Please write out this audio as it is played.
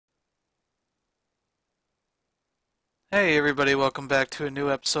Hey everybody, welcome back to a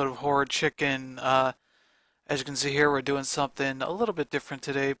new episode of Horror Chicken. As you can see here, we're doing something a little bit different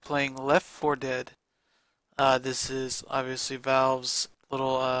today, playing Left 4 Dead. This is obviously Valve's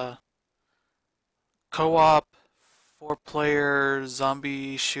little co-op, four-player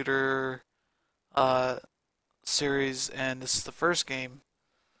zombie shooter uh, series, and this is the first game.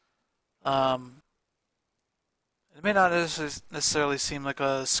 Um, it may not necessarily seem like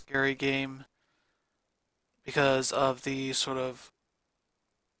a scary game because of the sort of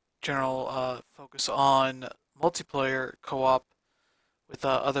general focus on multiplayer co-op with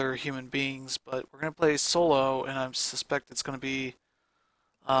other human beings, but we're going to play solo, and I suspect it's going to be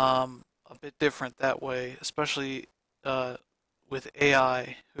a bit different that way, especially with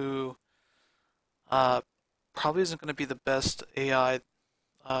AI, who uh, probably isn't going to be the best AI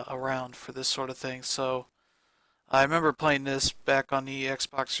around for this sort of thing. So I remember playing this back on the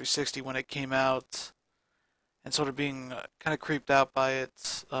Xbox 360 when it came out, and sort of being kind of creeped out by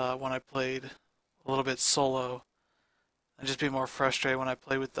it when I played a little bit solo, and just being more frustrated when I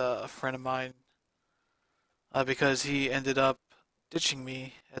played with a friend of mine because he ended up ditching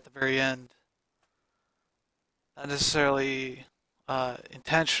me at the very end. Not necessarily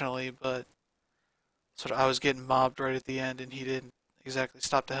intentionally, but sort of I was getting mobbed right at the end, and he didn't exactly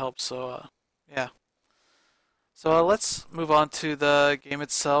stop to help. So yeah. So let's move on to the game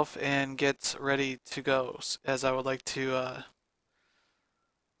itself and get ready to go, as I would like to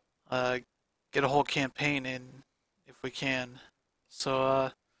uh, get a whole campaign in if we can. So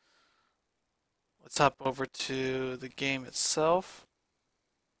let's hop over to the game itself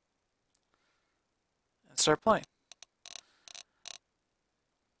and start playing.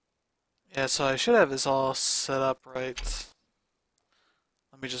 Yeah, so I should have this all set up right.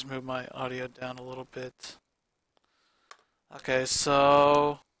 Let me just move my audio down a little bit. Okay,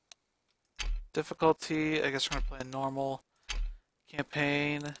 so difficulty, I guess we're gonna play a normal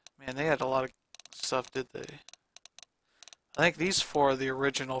campaign. Man, they had a lot of stuff, did they? I think these four are the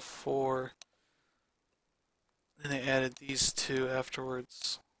original four, and they added these two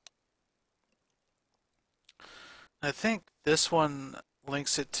afterwards. I think this one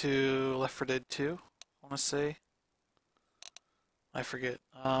links it to Left 4 Dead 2, I want to say. I forget.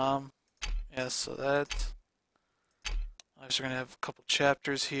 Yeah, so that. Obviously, we're going to have a couple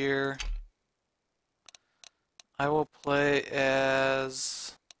chapters here. I will play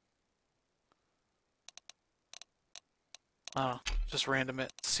as... just random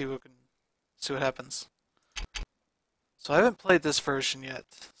it, see what happens. So I haven't played this version yet.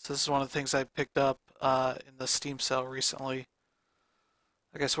 So this is one of the things I picked up in the Steam sale recently.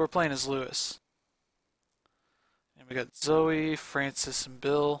 Okay, so we're playing as Lewis. And we got Zoe, Francis, and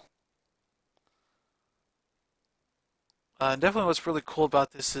Bill. Definitely what's really cool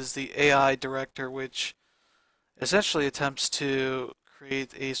about this is the AI director, which essentially attempts to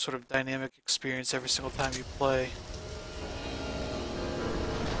create a sort of dynamic experience every single time you play.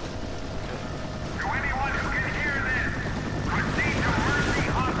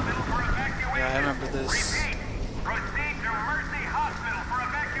 Yeah, I remember this.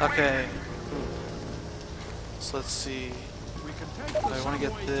 Okay. So let's see. I want to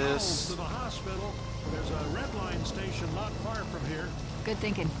get this. To the hospital. There's a red line station not far from here. Good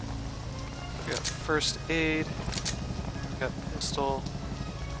thinking. We got first aid. We got pistol.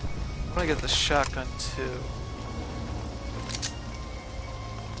 I want to get the shotgun too.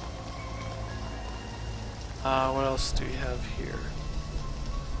 What else do we have here?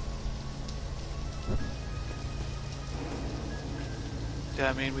 Yeah,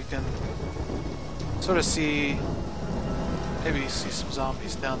 I mean, we can sort of see, maybe see some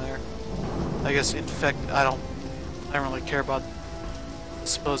zombies down there. I guess infect, I don't really care about the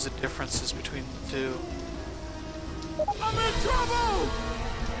supposed differences between the two. I'm in trouble!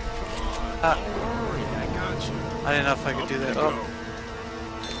 Ah, Hurry, I got you. I didn't know if I could do that. Oh,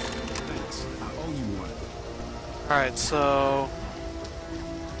 Thanks. I owe you one. alright, so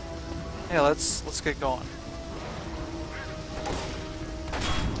yeah, let's get going.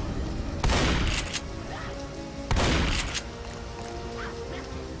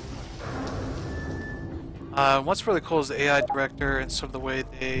 What's really cool is the AI director and sort of the way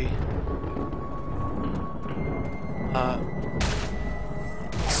they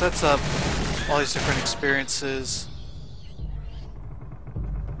sets up all these different experiences.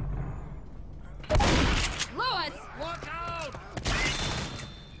 Lewis! Look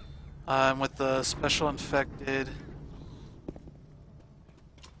out! With the special infected.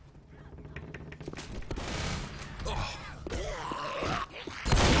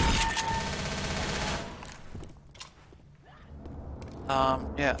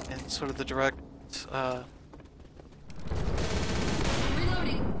 Yeah, and sort of the direct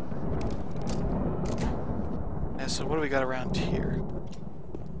Okay, so what do we got around here?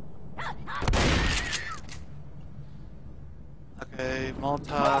 Okay,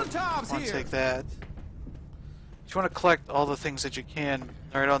 Molotov. I want to take that. You want to collect all the things that you can.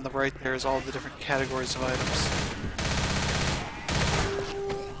 Right on the right there is all the different categories of items.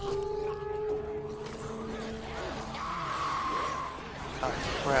 Oh,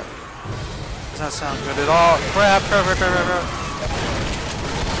 crap. Does not sound good at all. Crap, crap, crap, crap, crap.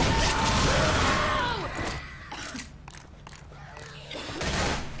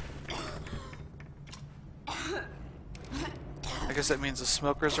 I guess that means the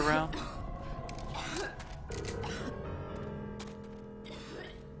smoker's around.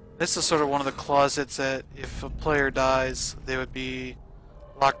 This is sort of one of the closets that if a player dies, they would be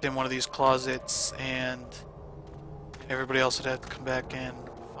locked in one of these closets and everybody else would have to come back and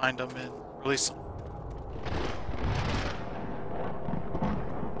find them and release them.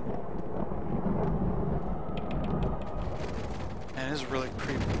 And it is really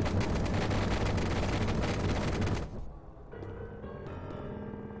creepy.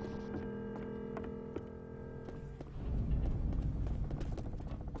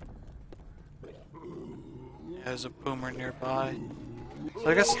 There's a boomer nearby. So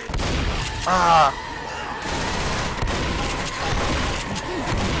I guess... Ah!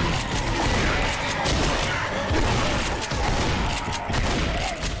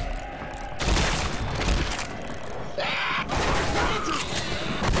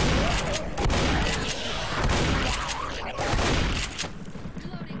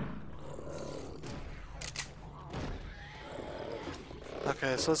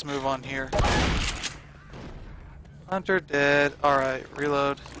 Okay, so let's move on here. Hunter dead. Alright,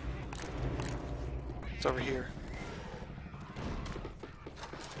 reload. It's over here.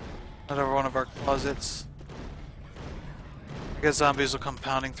 Another one of our closets. I guess zombies will come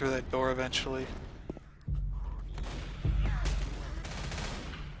pounding through that door eventually.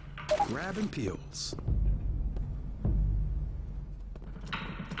 Grabbing peels.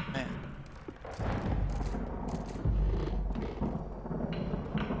 Man.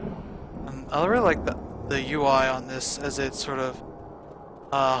 I really like the UI on this as it sort of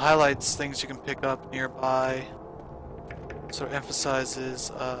highlights things you can pick up nearby. Sort of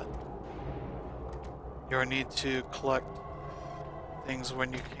emphasizes your need to collect things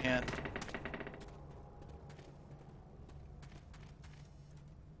when you can.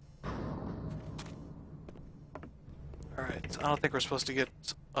 Alright, so I don't think we're supposed to get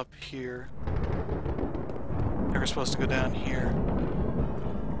up here. I think we're supposed to go down here.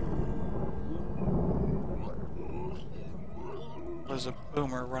 There's a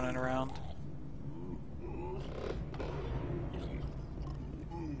boomer running around.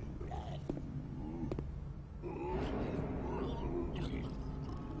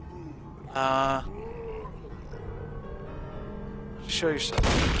 Show yourself.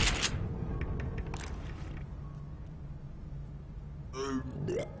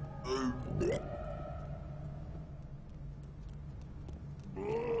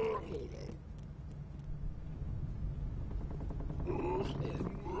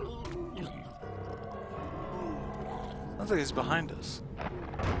 Sounds like he's behind us.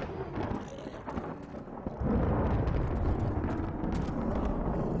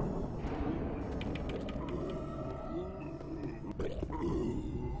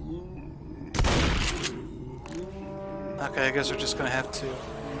 Okay, I guess we're just gonna have to.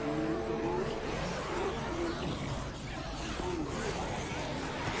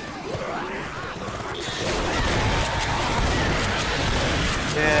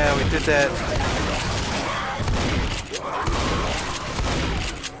 Yeah, we did that.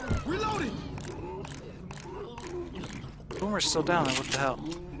 Reloading. Boomer's still down there, what the hell?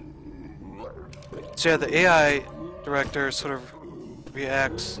 So yeah, the AI director sort of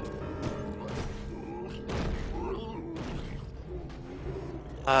reacts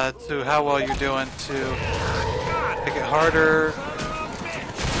to how well you're doing to make it harder.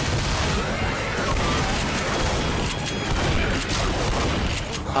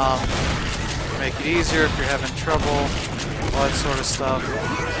 Make it easier if you're having trouble, all that sort of stuff.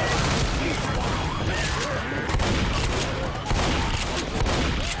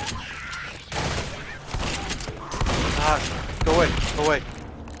 Go away, go away.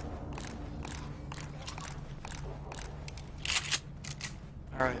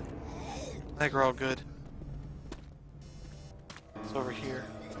 Alright. I think we're all good. It's over here.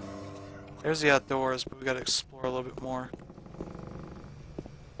 There's the outdoors, but we gotta explore a little bit more.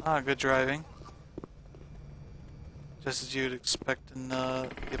 Ah, good driving. Just as you'd expect in the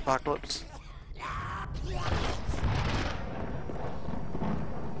apocalypse.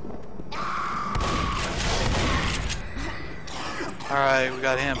 Alright, we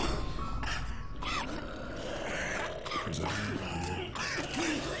got him.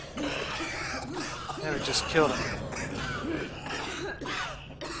 Yeah, we just killed him.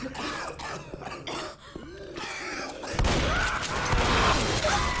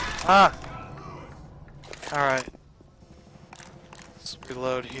 Ah! Alright. Let's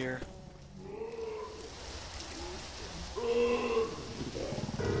reload here.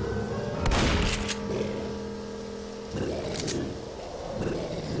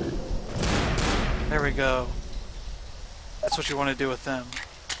 There we go. That's what you want to do with them.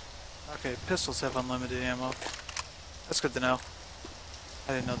 Okay, pistols have unlimited ammo. That's good to know.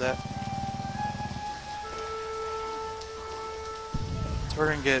 I didn't know that. So we're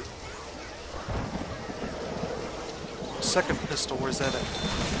gonna get second pistol. Where's that at?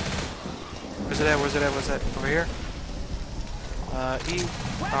 Where's it at? Where's it at? Where's that? Over here? E.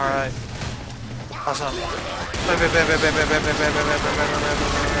 Alright. Awesome.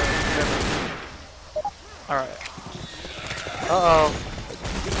 Alright. Uh-oh.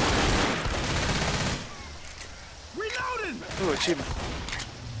 Reloading! Ooh, achievement.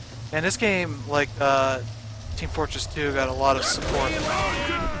 And this game, like Team Fortress 2, got a lot of support.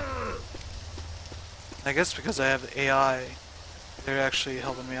 I guess because I have the AI, they're actually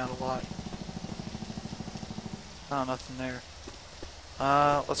helping me out a lot. Oh, nothing there.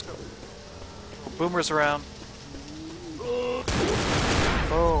 Let's go. Boomers around.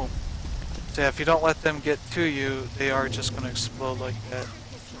 Boom. So yeah, if you don't let them get to you, they are just going to explode like that.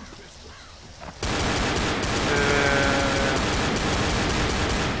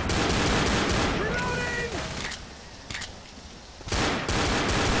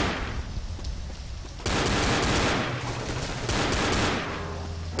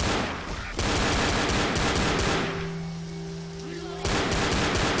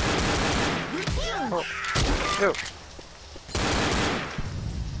 Ew.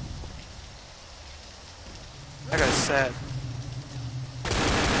 That guy's sad.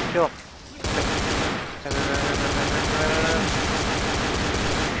 Kill him.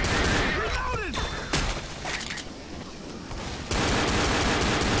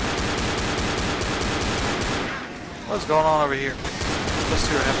 What's going on over here? Those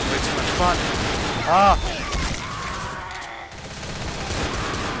two are having way too much fun. Ah!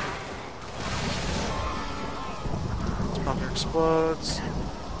 Explodes.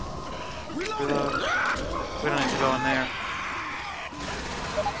 Reload. We don't need to go in there.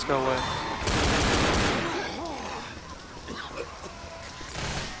 Let's go away.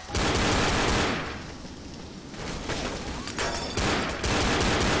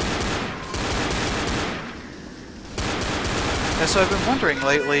 And so I've been wondering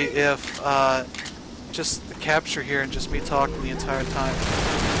lately if just the capture here and just me talking the entire time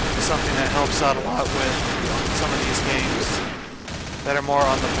is something that helps out a lot with some of these games that are more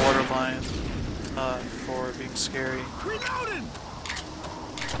on the borderline for being scary. Reloading!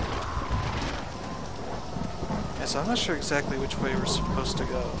 Yeah, so I'm not sure exactly which way we're supposed to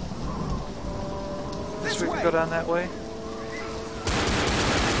go. Guess we can go down that way?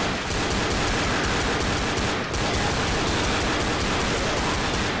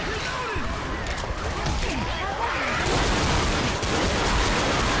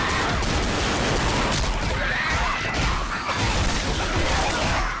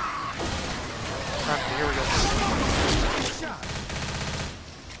 Okay, here we go.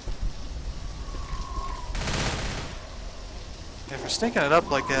 If we're stinking it up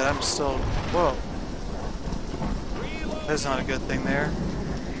like that, I'm still... Whoa. That's not a good thing there.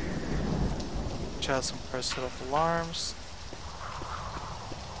 Watch out, some cars set off alarms.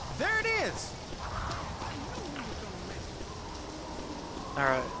 There it is!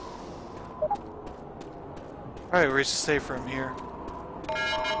 Alright. Alright, we reached the safe room here.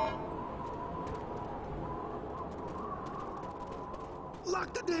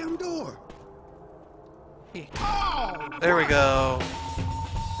 Lock the damn door. There we go.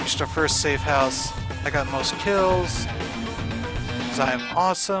 Reached our first safe house. I got most kills. Because I am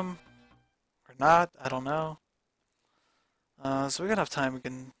awesome. Or not, I don't know. So we got enough time. We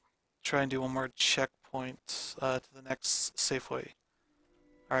can try and do one more checkpoint to the next Safeway.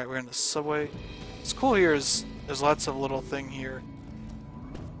 Alright, we're in the subway. What's cool here is there's lots of little thing here.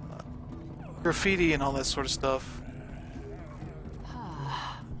 Graffiti and all that sort of stuff.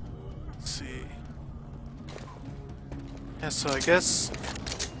 Let's see. Yeah, so I guess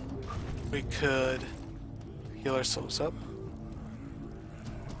we could heal ourselves up.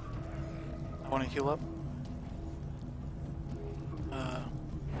 I want to heal up.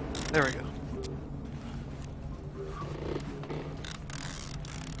 There we go.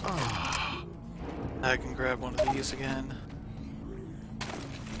 I can grab one of these again.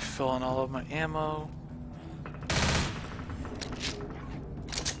 refilling all of my ammo.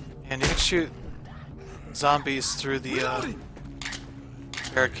 And you can shoot zombies through the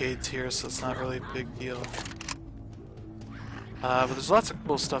barricades here, so it's not really a big deal. But there's lots of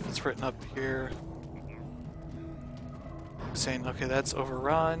cool stuff that's written up here. Saying, okay, that's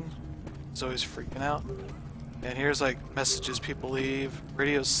overrun. He's always freaking out. And here's like messages people leave.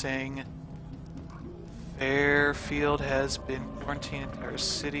 Radios saying Fairfield has been quarantined. Entire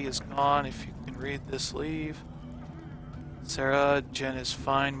city is gone. If you can read this, leave. Sarah, Jen is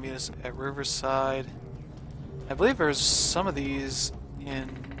fine. Meet us at Riverside. I believe there's some of these in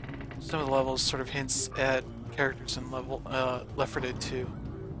some of the levels sort of hints at characters in Left 4 Dead 2.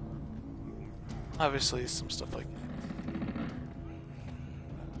 Obviously some stuff like that.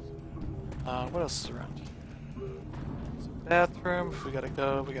 What else is around? Some bathroom. If we gotta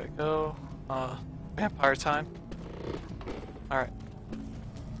go, we gotta go. Vampire time. Alright.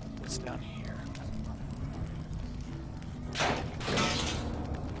 What's down here?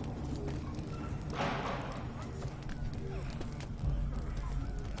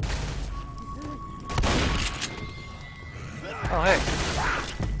 Oh, hey.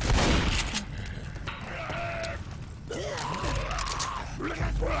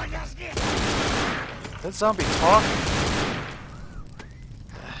 That zombie talk?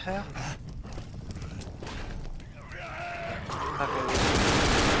 The hell? Okay.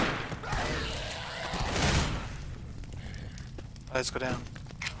 Let's go down.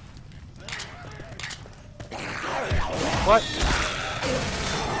 What?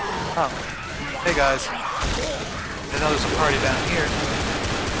 Oh. Hey guys. I know there's a party down here.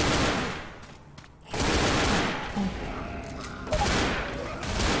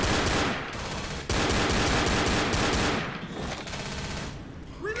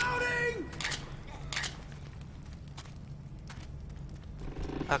 Reloading!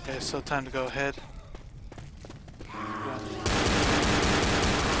 Okay, so time to go ahead.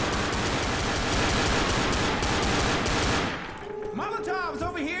 Molotovs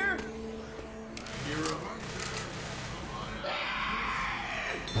over here!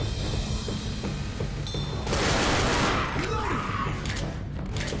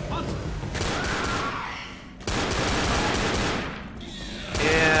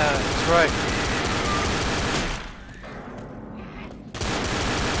 Yeah, that's right.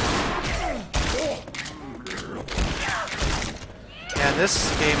 Yeah, this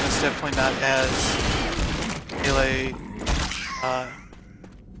game is definitely not as melee,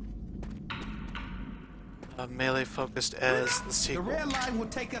 melee focused as the The sequel. red line will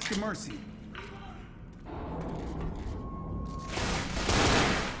take us to Mercy. I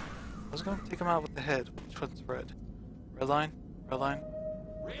was gonna take him out with the head. Which one's red? Red line? Red line?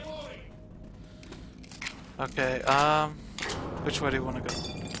 Okay, which way do you want to go?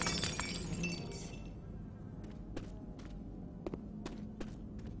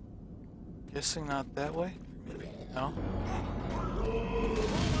 Guessing not that way? Maybe. No?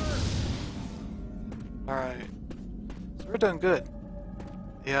 Alright. So we're doing good.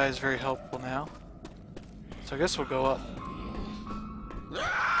 The AI is very helpful now. So I guess we'll go up.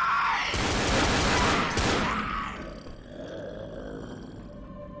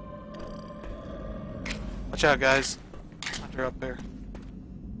 Watch out, guys. Hunter up there.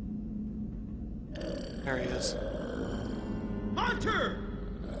 There he is. Hunter!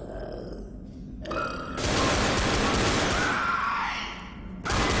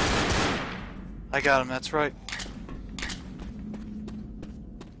 I got him, that's right.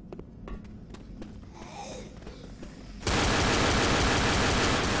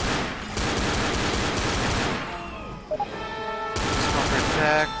 Smoker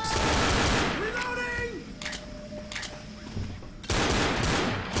attacks. Reloading!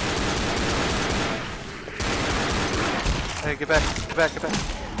 Hey, get back, get back, get back.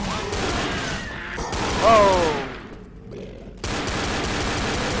 Oh!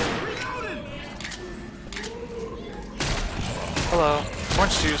 Hello.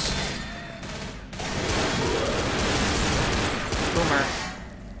 Orange juice. Boomer.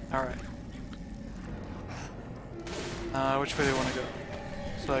 Alright. Which way do you want to go?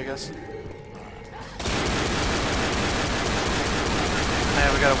 So I guess.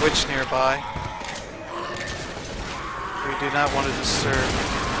 Yeah, we got a witch nearby. We do not want to disturb.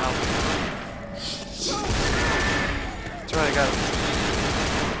 No. That's right, I got it.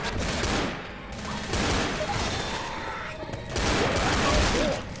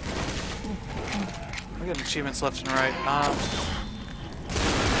 We're getting achievements left and right.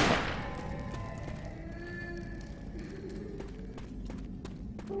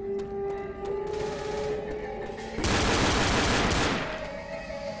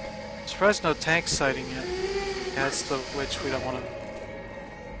 surprised no tank sighting yet. Yeah, that's the witch. We don't want to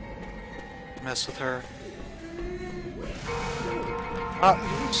mess with her.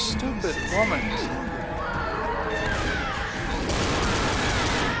 Ah, you stupid woman.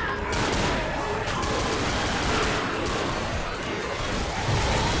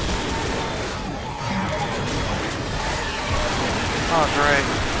 Oh, great.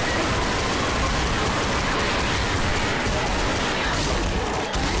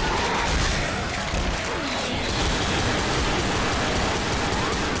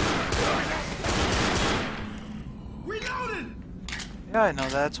 Reloading! Yeah, I know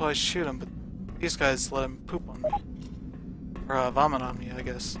that. That's why I shoot him, but these guys let him poop on me. Or vomit on me, I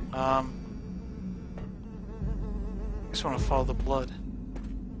guess. I just want to follow the blood.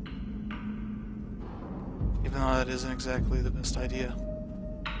 Even though that isn't exactly the best idea.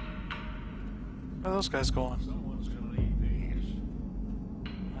 Where are those guys going? Someone's gonna need these.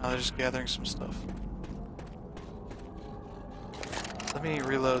 Oh, they're just gathering some stuff. Let me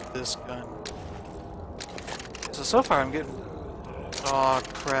reload this gun. So far I'm getting... Oh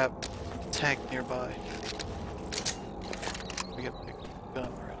crap. Tank nearby. We get my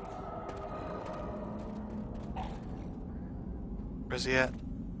gun ready. Where's he at?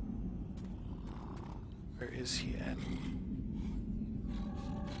 Where is he at?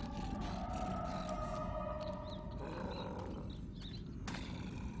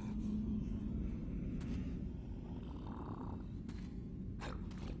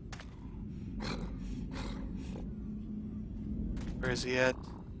 Where is he at?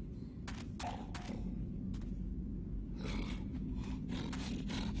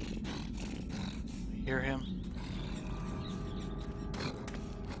 Hear him?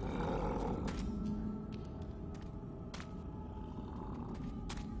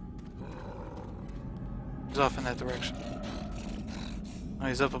 He's off in that direction. Oh,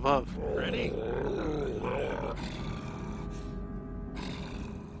 he's up above. Ready?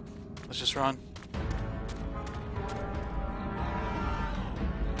 Let's just run.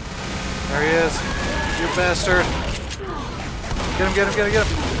 There he is. You bastard. Get him, get him, get him, get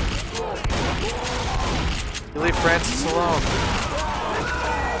him. You leave Francis alone.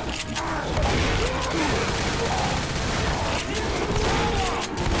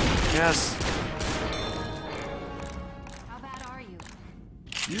 Yes. How bad are you?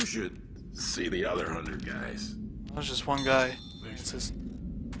 You should see the other 100 guys. That was just one guy. Francis.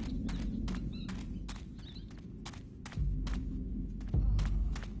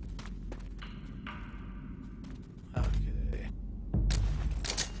 Okay.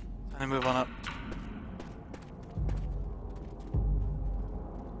 Time to move on up.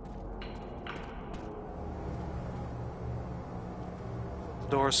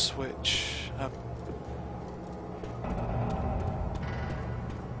 Door switch up.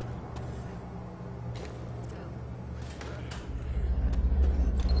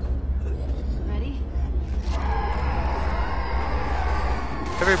 Ready?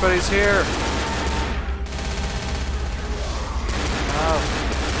 Everybody's here. Oh.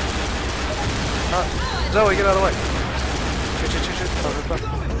 Zoe, get out of the way. Shoot, shoot, shoot, shoot. Oh,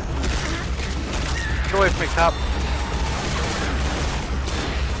 get away from me, cop.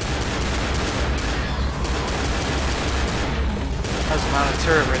 That's a mounted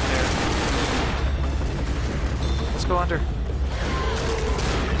turret right there. Let's go under.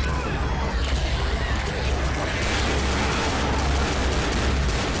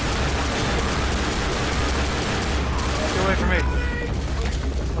 Get away from me.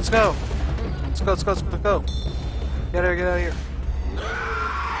 Let's go. Let's go, let's go, let's go. Get out of here, get out of here.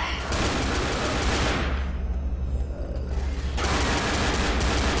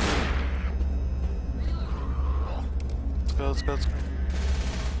 Let's go, let's go, let's go.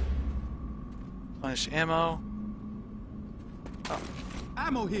 Finish ammo. Oh,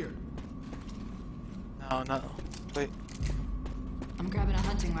 Ammo here. no, no. Wait. I'm grabbing a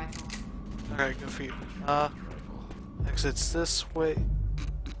hunting rifle. Alright, good for you. Exits this way.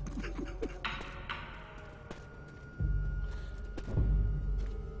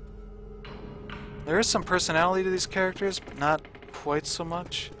 There is some personality to these characters, but not quite so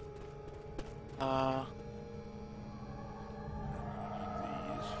much.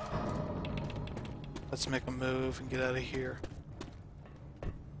 Let's make a move and get out of here.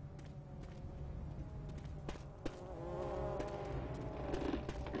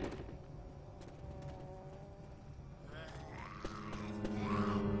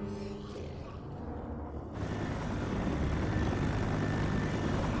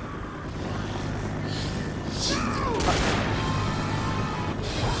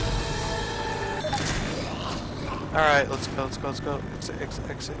 Alright, let's go, let's go, let's go. Exit, exit,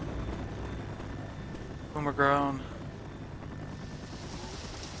 exit. Boomer grown.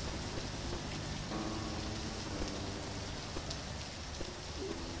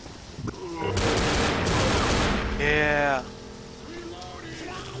 Yeah.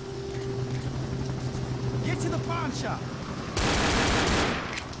 Get to the pawn shop.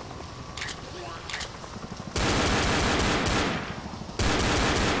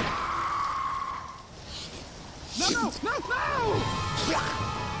 No, no, no, no!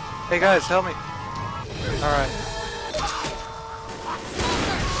 Hey guys, help me. Alright.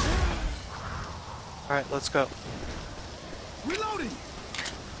 Alright, let's go. Reloading.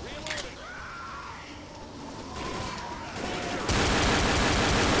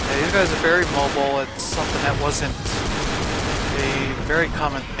 Yeah, these guys are very mobile. It's something that wasn't a very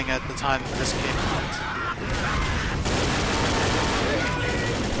common thing at the time that this came out.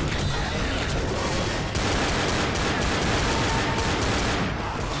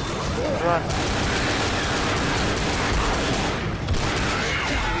 Run.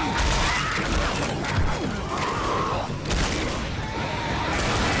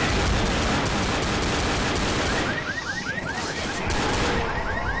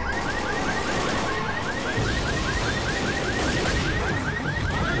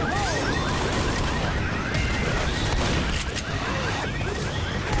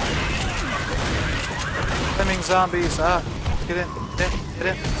 Flaming zombies. Ah, get in, get in, get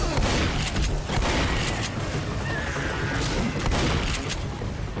in.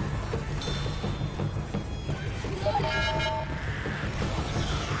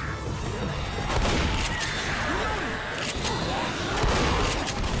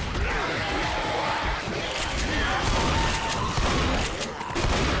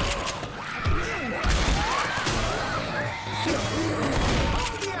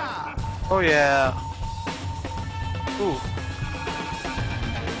 Oh yeah. Ooh.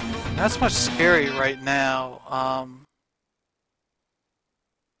 That's much scary right now.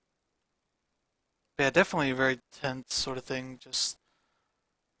 Yeah, definitely a very tense sort of thing. Just,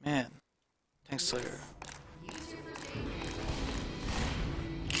 man. Thanks, Slayer.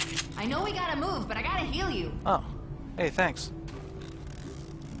 I know we gotta move, but I gotta heal you. Oh. Hey, thanks.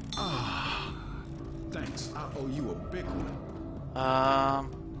 Thanks. I owe you a big one.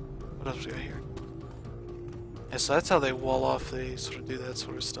 What else we got here? Yeah, so that's how they wall off. They sort of do that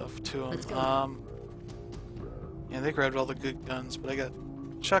sort of stuff to them. Let's go. Yeah, they grabbed all the good guns, but I got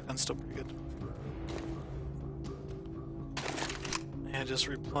shotgun's still pretty good. Yeah, just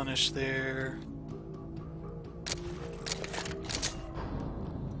replenish there.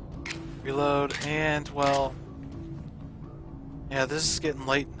 Reload, and well, yeah, this is getting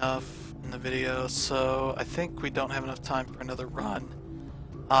late enough in the video, so I think we don't have enough time for another run.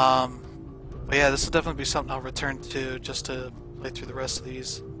 But yeah, this will definitely be something I'll return to just to play through the rest of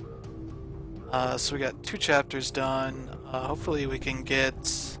these. So we got 2 chapters done. Hopefully we can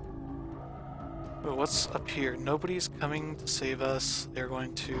get... Oh, what's up here? Nobody's coming to save us. They're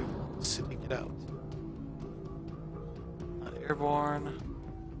going to city get out. Not airborne.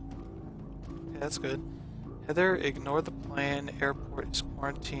 Okay, that's good. Heather, ignore the plan. Airport is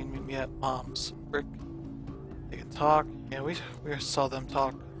quarantined. Meet me at Mom's. Rick, they can talk. Yeah, we saw them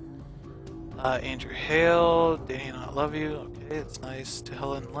talk. Andrew Hale, Danny and I love you. Okay, it's nice. To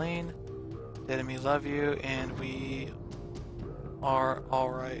Helen Lane, Dad and me love you, and we are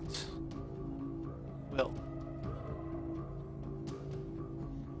alright. Will.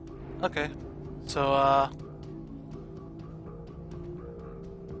 Okay, so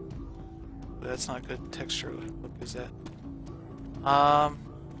that's not good texture. What is that?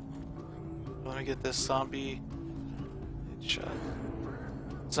 Let me get this zombie headshot.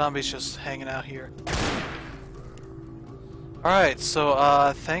 Zombie's just hanging out here. Alright,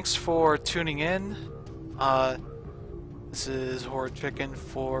 so thanks for tuning in. This is Horror Chicken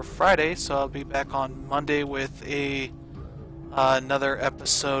for Friday, so I'll be back on Monday with another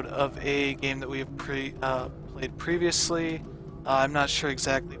episode of a game that we have played previously. I'm not sure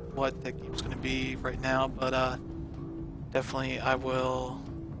exactly what that game's going to be right now, but definitely I will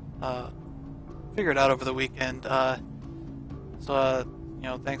figure it out over the weekend. So, you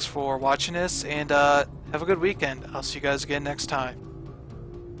know, thanks for watching this, and have a good weekend. I'll see you guys again next time.